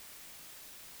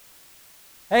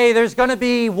 Hey, there's going to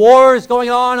be wars going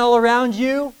on all around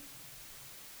you,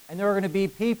 and there are going to be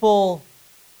people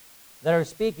that are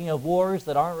speaking of wars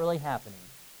that aren't really happening.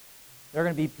 There are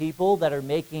going to be people that are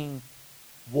making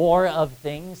war of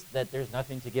things that there's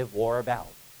nothing to give war about.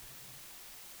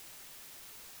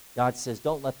 God says,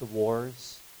 don't let the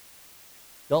wars,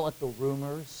 don't let the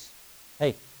rumors,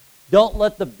 hey, don't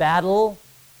let the battle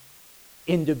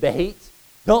in debate,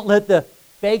 don't let the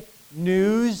fake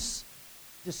news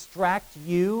distract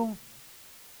you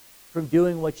from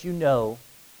doing what you know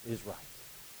is right.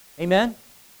 Amen?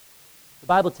 The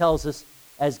Bible tells us,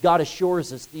 as God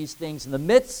assures us these things in the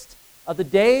midst of the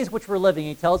days which we're living,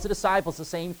 He tells the disciples the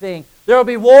same thing. There will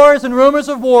be wars and rumors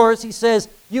of wars. He says,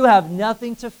 you have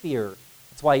nothing to fear.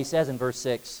 That's why He says in verse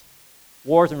 6,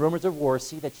 wars and rumors of wars,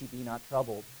 see that ye be not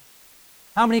troubled.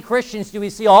 How many Christians do we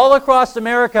see all across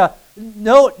America,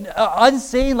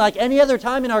 unseen like any other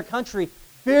time in our country,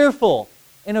 fearful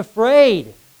and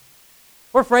afraid?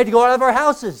 We're afraid to go out of our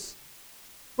houses.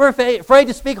 We're afraid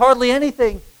to speak hardly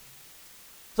anything.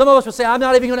 Some of us will say, I'm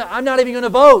not even going to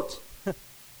vote.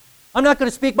 I'm not going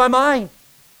to speak my mind.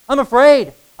 I'm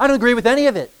afraid. I don't agree with any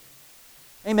of it.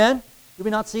 Amen? Do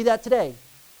we not see that today?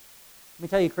 Let me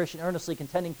tell you, Christian, earnestly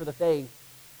contending for the faith,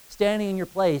 standing in your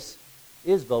place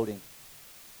is voting.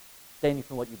 Standing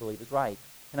for what you believe is right.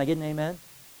 Can I get an amen?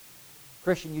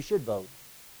 Christian, you should vote.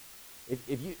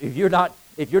 If you're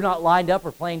not lined up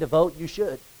or planning to vote, you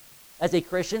should. As a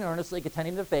Christian, earnestly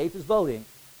contending for the faith is voting.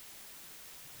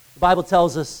 The Bible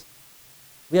tells us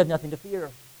we have nothing to fear.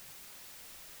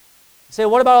 You say,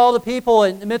 what about all the people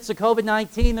in the midst of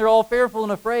COVID-19? They're all fearful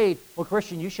and afraid. Well,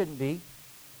 Christian, you shouldn't be.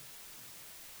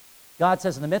 God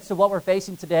says in the midst of what we're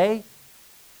facing today,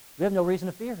 we have no reason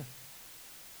to fear.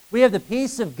 We have the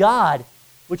peace of God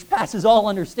which passes all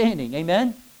understanding.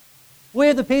 Amen? We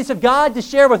have the peace of God to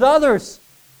share with others.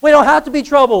 We don't have to be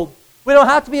troubled. We don't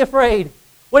have to be afraid.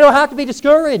 We don't have to be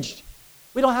discouraged.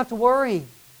 We don't have to worry.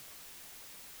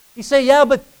 You say, yeah,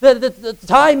 but the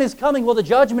time is coming. Well, the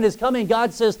judgment is coming.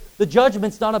 God says the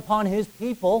judgment's not upon His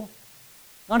people,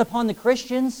 not upon the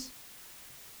Christians.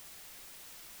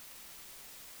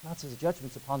 God says the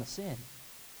judgment's upon the sin.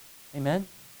 Amen?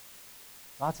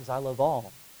 God says, I love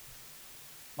all.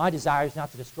 My desire is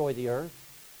not to destroy the earth.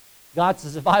 God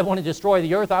says, if I wanted to destroy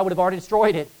the earth, I would have already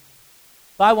destroyed it.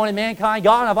 If I wanted mankind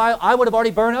gone, I would have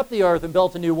already burned up the earth and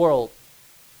built a new world.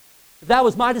 If that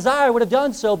was my desire, I would have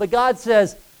done so. But God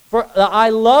says, for I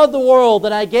love the world,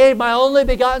 that I gave my only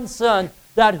begotten Son,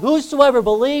 that whosoever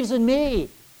believes in me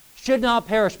should not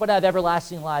perish, but have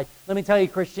everlasting life. Let me tell you,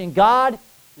 Christian, God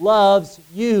loves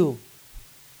you.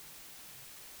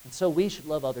 And so we should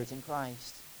love others in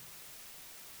Christ.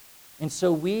 And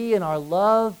so we, in our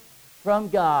love from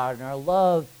God and our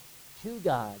love to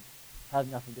God,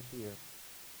 have nothing to fear.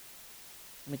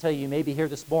 Let me tell you, you may be here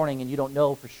this morning and you don't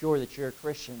know for sure that you're a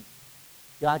Christian.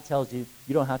 God tells you,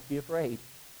 you don't have to be afraid.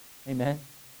 Amen?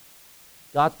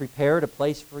 God's prepared a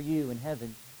place for you in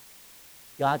heaven.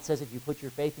 God says if you put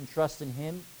your faith and trust in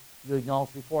Him, you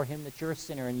acknowledge before Him that you're a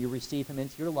sinner and you receive Him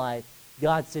into your life,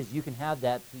 God says you can have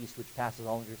that peace which passes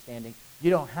all understanding.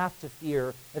 You don't have to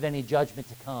fear of any judgment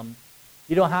to come.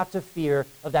 You don't have to fear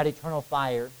of that eternal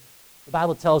fire. The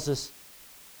Bible tells us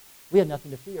we have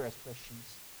nothing to fear as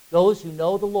Christians. Those who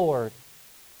know the Lord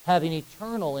have an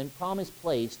eternal and promised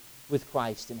place with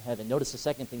Christ in heaven. Notice the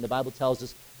second thing. The Bible tells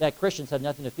us that Christians have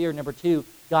nothing to fear. Number two,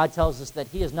 God tells us that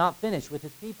He is not finished with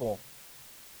His people.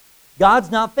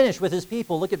 God's not finished with His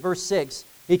people. Look at verse 6.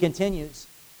 He continues,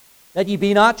 that ye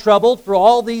be not troubled, for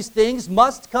all these things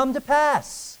must come to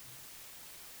pass.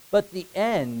 But the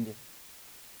end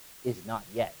is not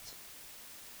yet.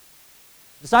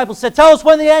 The disciples said, tell us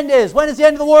when the end is. When is the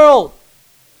end of the world?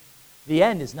 The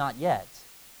end is not yet,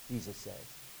 Jesus says.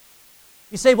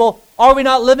 You say, well, are we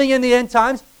not living in the end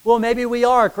times? Well, maybe we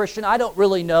are, Christian. I don't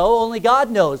really know. Only God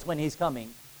knows when He's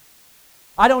coming.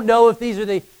 I don't know if these are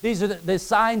the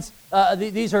signs,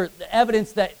 these are the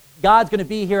evidence that God's going to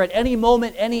be here at any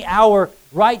moment, any hour,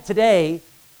 right today.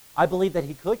 I believe that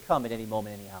He could come at any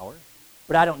moment, any hour,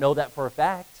 but I don't know that for a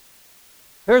fact.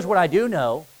 Here's what I do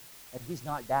know, that He's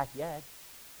not back yet,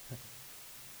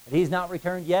 that He's not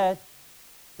returned yet,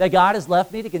 that God has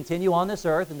left me to continue on this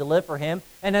earth and to live for Him.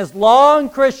 And as long,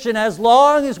 Christian, as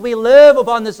long as we live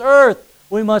upon this earth,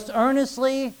 we must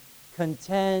earnestly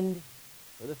contend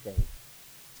for the faith.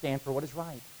 Stand for what is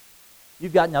right.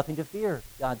 You've got nothing to fear,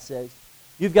 God says.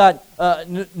 You've got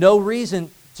no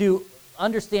reason to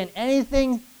understand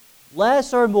anything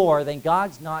less or more than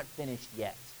God's not finished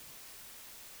yet.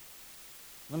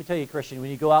 Let me tell you, Christian,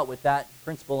 when you go out with that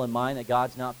principle in mind that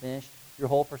God's not finished, your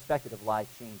whole perspective of life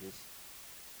changes.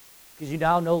 Because you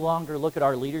now no longer look at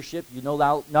our leadership. You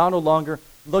now no longer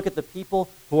look at the people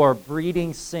who are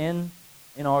breeding sin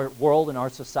in our world, in our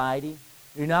society.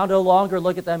 You now no longer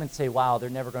look at them and say, wow, they're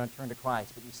never going to turn to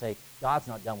Christ. But you say, God's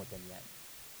not done with them yet.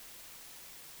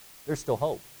 There's still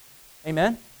hope.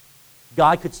 Amen?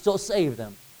 God could still save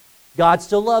them. God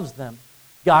still loves them.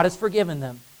 God has forgiven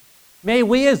them. May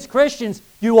we as Christians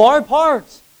do our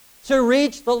part to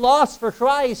reach the lost for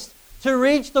Christ, to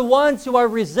reach the ones who are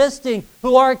resisting,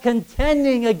 who are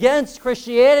contending against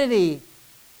Christianity.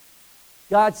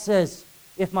 God says,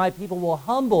 if my people will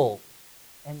humble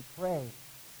and pray.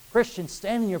 Christians,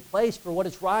 stand in your place for what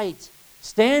is right.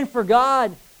 Stand for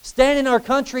God. Stand in our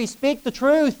country. Speak the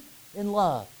truth in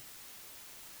love.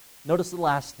 Notice the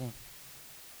last thing.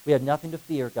 We have nothing to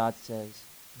fear, God says.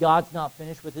 God's not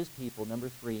finished with His people. Number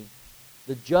 3,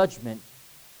 the judgment,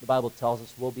 the Bible tells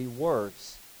us, will be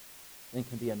worse than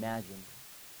can be imagined.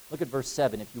 Look at verse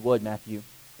 7, if you would, Matthew,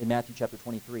 in Matthew chapter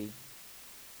 23.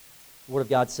 The Word of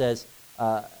God says,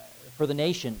 for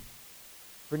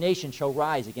nation shall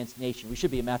rise against nation. We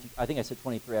should be in Matthew, I think I said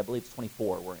 23, I believe it's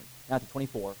 24 we're in. Matthew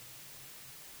 24.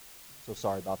 So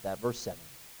sorry about that. Verse 7.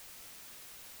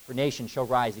 For nation shall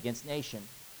rise against nation,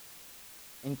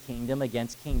 and kingdom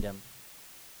against kingdom.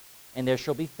 And there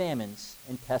shall be famines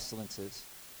and pestilences,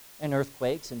 and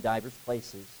earthquakes in divers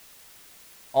places.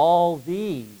 All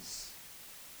these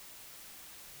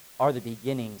are the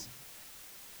beginnings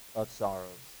of sorrows.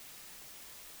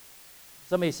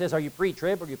 Somebody says, are you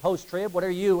pre-trib? Are you post-trib? What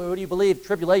are you? What do you believe?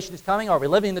 Tribulation is coming? Are we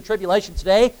living in the tribulation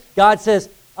today? God says,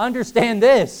 understand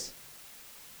this.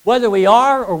 Whether we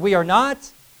are or we are not,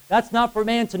 that's not for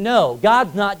man to know.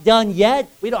 God's not done yet.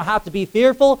 We don't have to be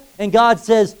fearful. And God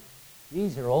says,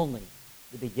 these are only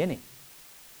the beginning.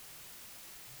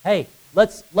 Hey,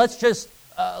 let's just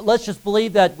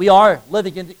believe that we are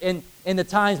living in the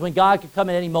times when God could come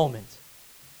at any moment.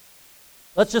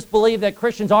 Let's just believe that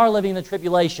Christians are living in the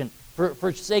tribulation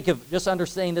for sake of just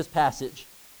understanding this passage.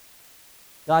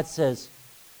 God says,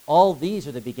 all these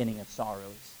are the beginning of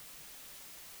sorrows.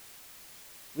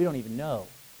 We don't even know.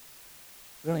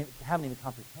 Haven't even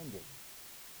comprehended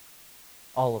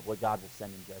all of what God will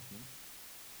send in judgment.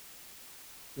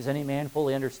 Does any man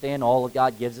fully understand all that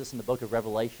God gives us in the book of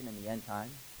Revelation in the end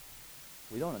times?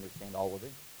 We don't understand all of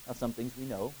it. Now, some things we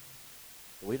know,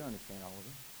 but we don't understand all of it.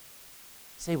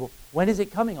 You say, well, when is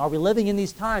it coming? Are we living in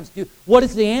these times? What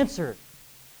is the answer?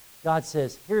 God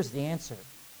says, here's the answer.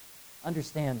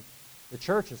 Understand, the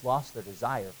church has lost their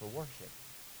desire for worship.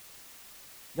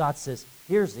 God says,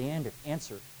 here's the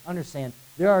answer. Understand,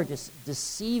 there are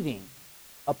deceiving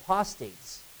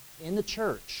apostates in the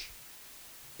church,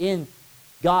 in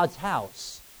God's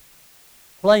house,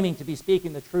 claiming to be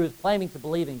speaking the truth, claiming to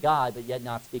believe in God, but yet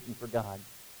not speaking for God.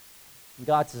 And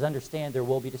God says, understand, there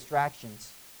will be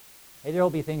distractions. Hey, there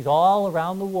will be things all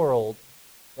around the world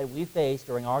that we face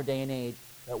during our day and age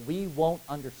that we won't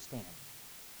understand,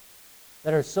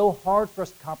 that are so hard for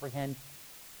us to comprehend.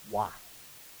 Why?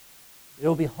 It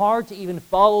will be hard to even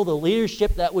follow the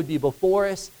leadership that would be before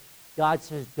us. God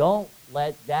says, don't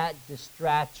let that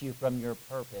distract you from your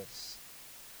purpose.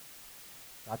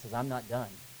 God says, I'm not done.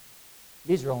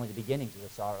 These are only the beginnings of the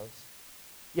sorrows.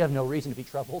 You have no reason to be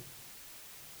troubled.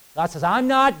 God says, I'm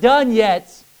not done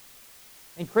yet.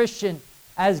 And Christian,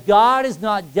 as God is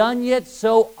not done yet,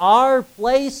 so our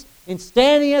place in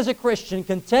standing as a Christian,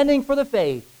 contending for the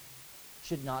faith,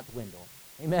 should not dwindle.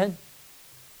 Amen?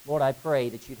 Lord, I pray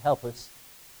that you'd help us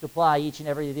to apply each and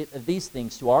every of these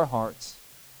things to our hearts.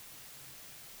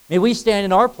 May we stand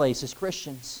in our place as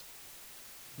Christians.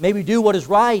 May we do what is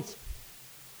right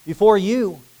before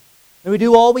you. May we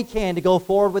do all we can to go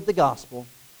forward with the gospel.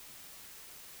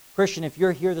 Christian, if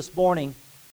you're here this morning